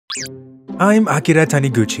I'm Akira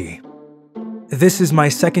Taniguchi. This is my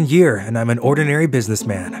second year and I'm an ordinary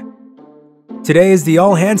businessman. Today is the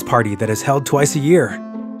all-hands party that is held twice a year.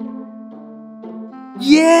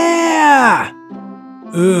 Yeah!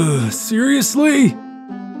 Seriously?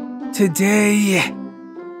 Today...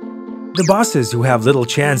 The bosses who have little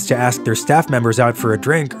chance to ask their staff members out for a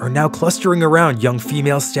drink are now clustering around young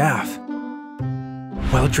female staff.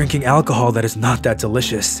 While drinking alcohol that is not that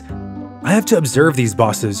delicious, I have to observe these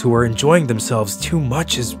bosses who are enjoying themselves too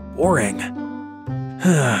much is boring.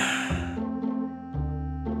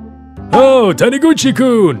 Oh,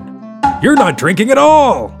 Taniguchi-kun! You're not drinking at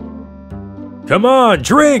all! Come on,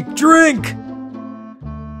 drink, drink!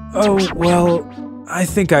 Oh, well, I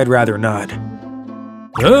think I'd rather not.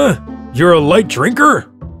 Huh? You're a light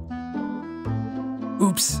drinker?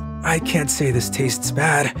 Oops, I can't say this tastes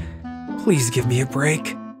bad. Please give me a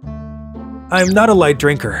break. I'm not a light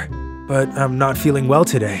drinker, but I'm not feeling well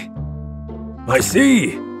today. I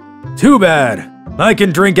see. Too bad. I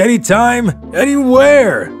can drink anytime,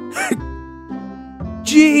 anywhere.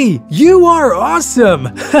 Gee, you are awesome!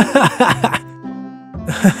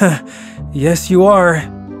 Yes, you are.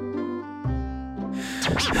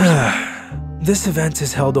 This event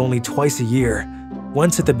is held only twice a year,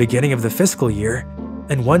 once at the beginning of the fiscal year,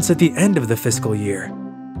 and once at the end of the fiscal year.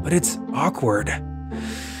 But it's awkward.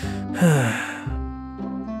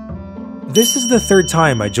 This is the third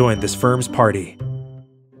time I joined this firm's party.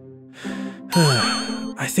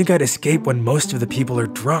 I think I'd escape when most of the people are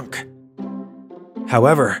drunk.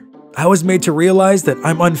 However, I was made to realize that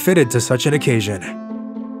I'm unfitted to such an occasion.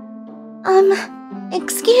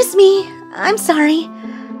 Excuse me. I'm sorry.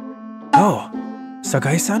 Oh,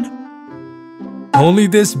 Sakai-san? Only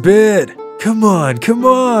this bit. Come on, come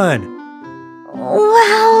on.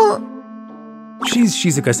 Well... She's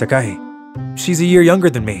Shizuka Sakai. She's a year younger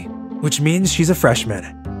than me, which means she's a freshman.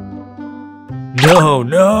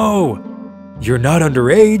 No! You're not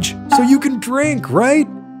underage, so you can drink, right?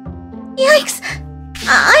 Yikes!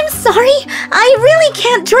 I'm sorry. I really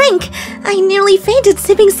can't drink. I nearly fainted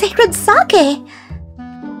sipping sacred sake.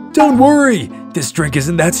 Don't worry. This drink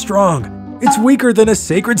isn't that strong. It's weaker than a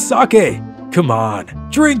sacred sake. Come on,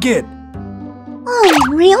 drink it. Oh,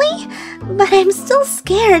 really? But I'm still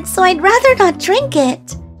scared, so I'd rather not drink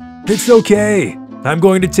it. It's okay. I'm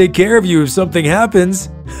going to take care of you if something happens.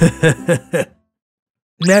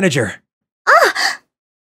 Manager. Ah!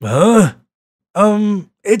 Huh?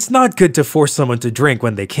 It's not good to force someone to drink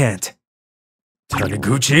when they can't.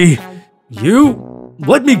 Taniguchi, you?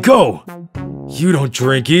 Let me go! You don't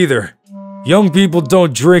drink either. Young people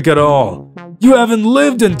don't drink at all. You haven't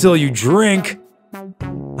lived until you drink.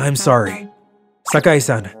 I'm sorry.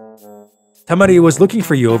 Sakai-san, Tamari was looking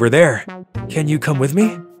for you over there. Can you come with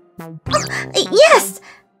me? Yes!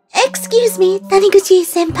 Excuse me,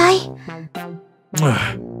 Taniguchi-senpai.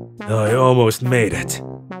 I almost made it.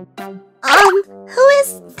 Who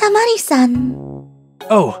is Tamari-san?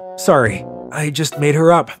 Oh, sorry. I just made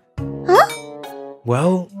her up. Huh?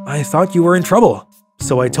 Well, I thought you were in trouble,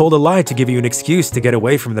 so I told a lie to give you an excuse to get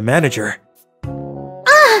away from the manager.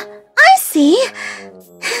 Ah, I see.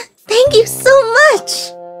 Thank you so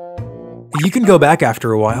much. You can go back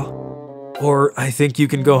after a while. Or I think you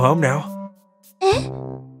can go home now. Eh?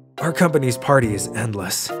 Our company's party is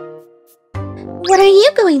endless. What are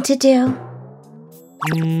you going to do?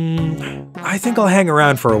 I think I'll hang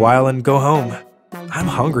around for a while and go home. I'm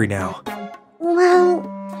hungry now. Well,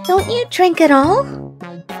 don't you drink at all?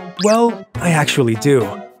 Well, I actually do.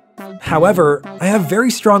 However, I have very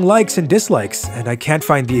strong likes and dislikes, and I can't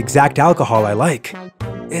find the exact alcohol I like.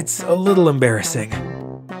 It's a little embarrassing.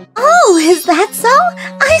 Oh, is that so?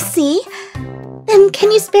 I see. Then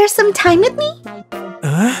can you spare some time with me?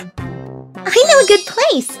 Huh? I know a good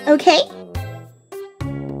place, okay?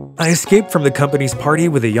 I escaped from the company's party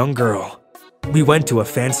with a young girl. We went to a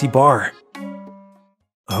fancy bar.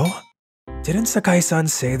 Oh? Didn't Sakai-san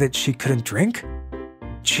say that she couldn't drink?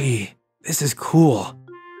 Gee, this is cool.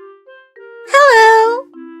 Hello.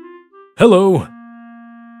 Hello.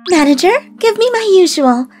 Manager, give me my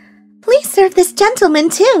usual. Please serve this gentleman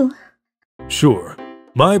too. Sure,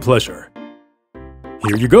 my pleasure.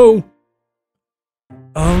 Here you go.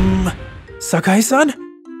 Sakai-san?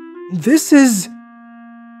 This is...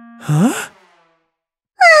 Huh?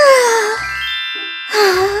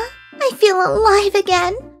 I feel alive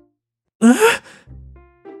again.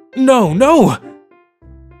 No.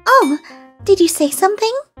 Oh, did you say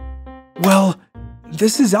something? Well,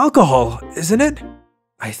 this is alcohol, isn't it?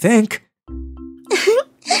 I think.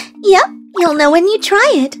 Yep, you'll know when you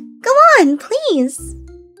try it. Go on, please.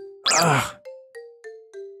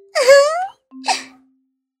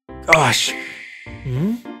 Gosh.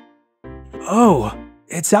 Oh,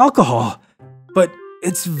 it's alcohol, but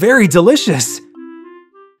it's very delicious.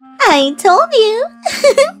 I told you.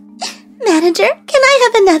 Manager, can I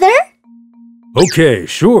have another? Okay,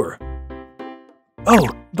 sure. Oh,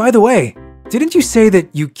 by the way, didn't you say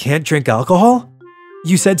that you can't drink alcohol?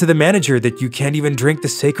 You said to the manager that you can't even drink the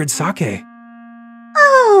sacred sake.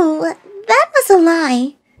 Oh, that was a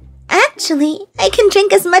lie. Actually, I can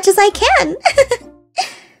drink as much as I can.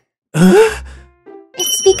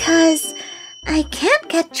 It's because I can't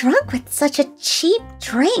get drunk with such a cheap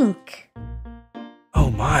drink. Oh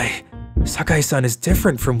my, Sakai-san is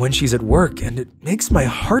different from when she's at work, and it makes my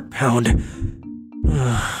heart pound.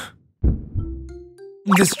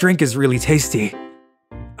 This drink is really tasty.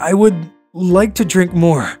 I would like to drink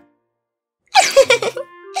more.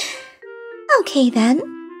 Okay then,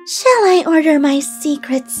 shall I order my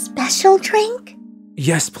secret special drink?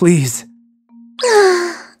 Yes, please.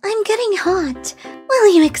 I'm getting hot.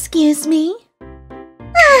 Will you excuse me?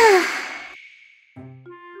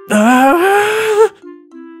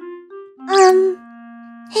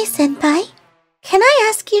 Hey senpai, can I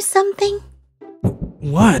ask you something?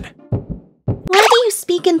 What? Why do you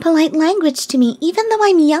speak in polite language to me even though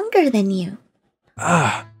I'm younger than you?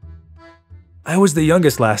 I was the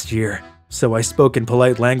youngest last year, so I spoke in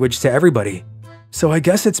polite language to everybody. So I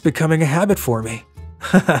guess it's becoming a habit for me.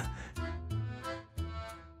 I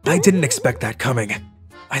didn't expect that coming.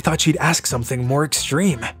 I thought she'd ask something more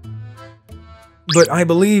extreme. But I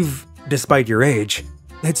believe, despite your age,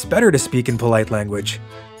 it's better to speak in polite language.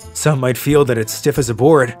 Some might feel that it's stiff as a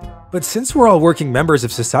board, but since we're all working members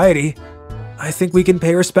of society, I think we can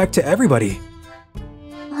pay respect to everybody.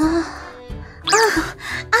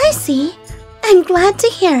 I see. I'm glad to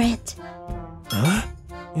hear it. Huh?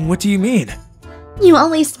 What do you mean? You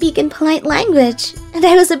always speak in polite language, and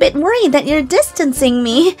I was a bit worried that you're distancing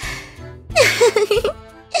me.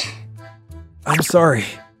 I'm sorry.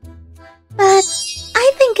 But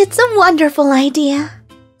I think it's a wonderful idea.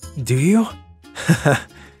 Do you?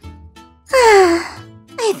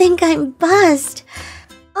 I think I'm buzzed.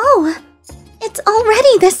 Oh, it's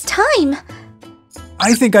already this time.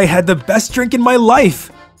 I think I had the best drink in my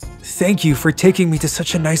life. Thank you for taking me to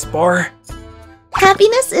such a nice bar.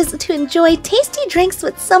 Happiness is to enjoy tasty drinks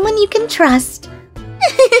with someone you can trust.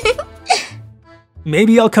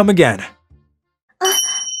 Maybe I'll come again.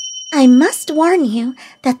 I must warn you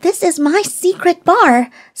that this is my secret bar,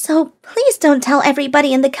 so please don't tell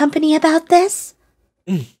everybody in the company about this.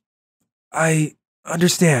 I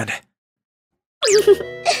understand.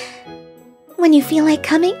 When you feel like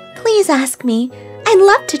coming, please ask me. I'd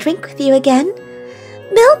love to drink with you again.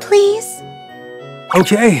 Bill, please.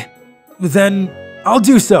 Okay, then I'll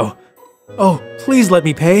do so. Oh, please let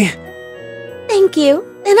me pay. Thank you,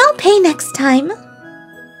 and I'll pay next time.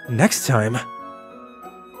 Next time?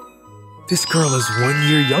 This girl is 1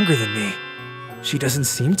 year younger than me. She doesn't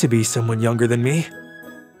seem to be someone younger than me.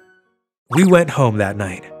 We went home that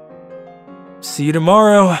night. See you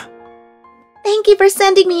tomorrow. Thank you for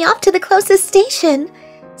sending me off to the closest station.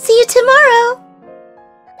 See you tomorrow.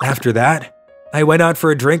 After that, I went out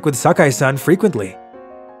for a drink with Sakai-san frequently.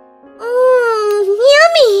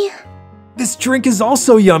 Yummy! This drink is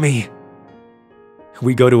also yummy.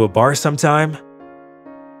 We go to a bar sometime.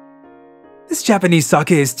 This Japanese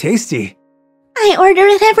sake is tasty. I order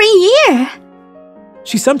it every year.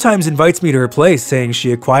 She sometimes invites me to her place saying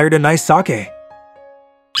she acquired a nice sake.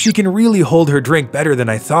 She can really hold her drink better than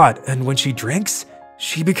I thought, and when she drinks,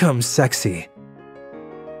 she becomes sexy.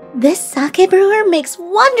 This sake brewer makes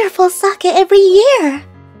wonderful sake every year.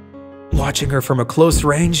 Watching her from a close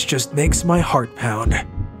range just makes my heart pound.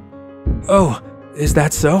 Oh, is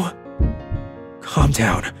that so? Calm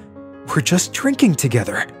down. We're just drinking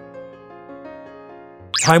together.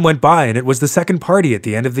 Time went by and it was the second party at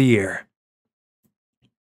the end of the year.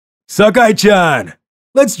 Sakai-chan!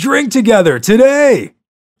 Let's drink together today!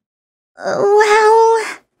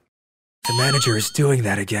 Well... The manager is doing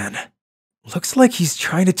that again. Looks like he's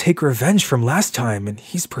trying to take revenge from last time and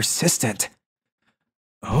he's persistent.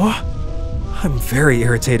 Oh? I'm very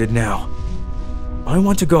irritated now. I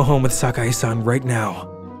want to go home with Sakai-san right now.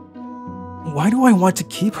 Why do I want to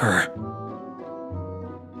keep her?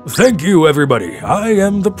 Thank you, everybody. I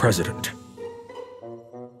am the president.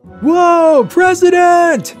 Whoa,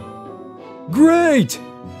 president! Great!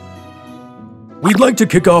 We'd like to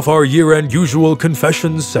kick off our year-end usual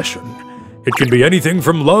confessions session. It can be anything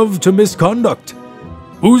from love to misconduct.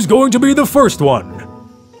 Who's going to be the first one?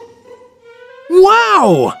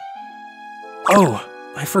 Wow! Oh,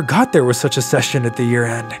 I forgot there was such a session at the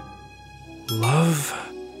year-end. Love...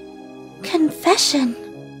 Confession.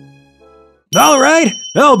 All right,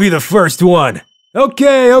 I'll be the first one.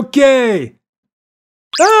 Okay.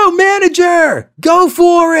 Oh, manager! Go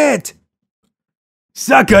for it!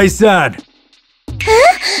 Sakai-san!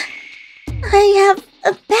 Huh? I have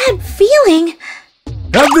a bad feeling.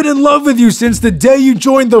 I've been in love with you since the day you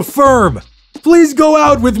joined the firm. Please go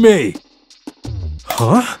out with me.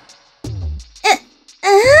 Huh?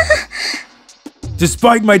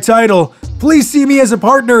 Despite my title, please see me as a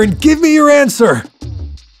partner and give me your answer.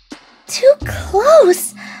 Too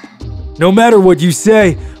close. No matter what you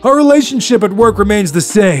say, our relationship at work remains the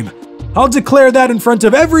same. I'll declare that in front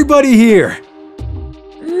of everybody here.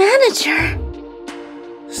 Manager.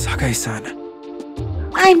 Sakai-san.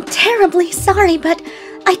 I'm terribly sorry, but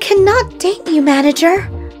I cannot date you, manager.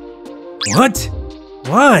 What?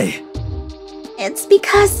 Why? It's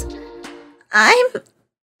because I'm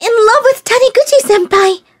in love with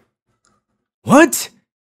Taniguchi-senpai. What?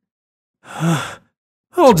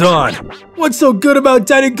 Hold on. What's so good about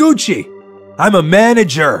Taniguchi? I'm a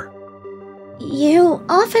manager. You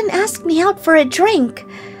often ask me out for a drink.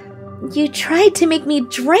 You tried to make me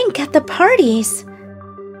drink at the parties.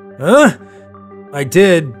 Huh? I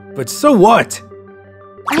did, but so what?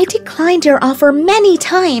 I declined your offer many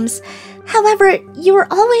times. However, you were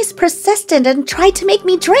always persistent and tried to make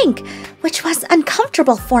me drink, which was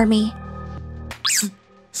uncomfortable for me.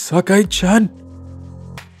 Sakai-chan?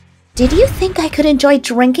 Did you think I could enjoy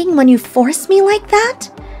drinking when you forced me like that?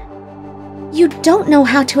 You don't know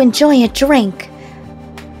how to enjoy a drink.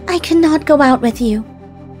 I cannot go out with you.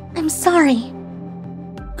 I'm sorry.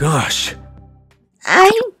 Gosh.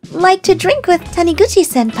 I like to drink with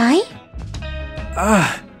Taniguchi-senpai.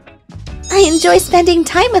 I enjoy spending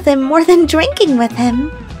time with him more than drinking with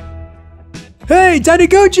him. Hey,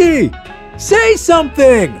 Taniguchi! Say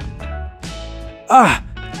something!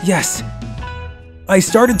 Yes. I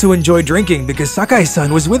started to enjoy drinking because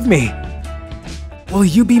Sakai-san was with me. Will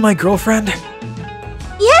you be my girlfriend?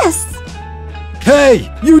 Yes!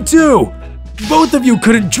 Hey, you too! Both of you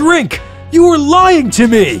couldn't drink! You were lying to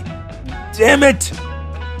me! Damn it!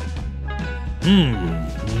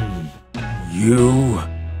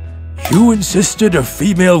 You insisted a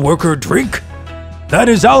female worker drink? That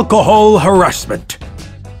is alcohol harassment.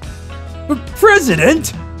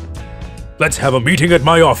 President? Let's have a meeting at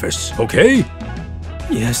my office, okay?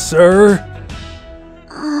 Yes, sir.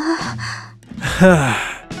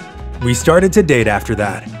 We started to date after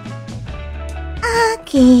that.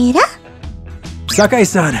 Akira?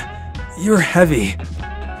 Sakai-san, you're heavy.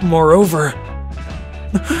 Moreover,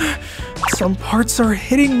 some parts are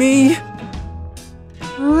hitting me.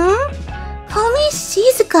 Call me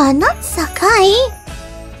Shizuka, not Sakai.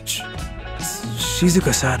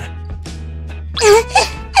 Shizuka-san.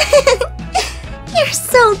 You're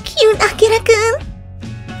so cute,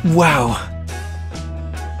 Akira-kun. Wow.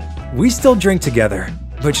 We still drink together,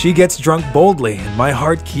 but she gets drunk boldly and my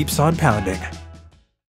heart keeps on pounding.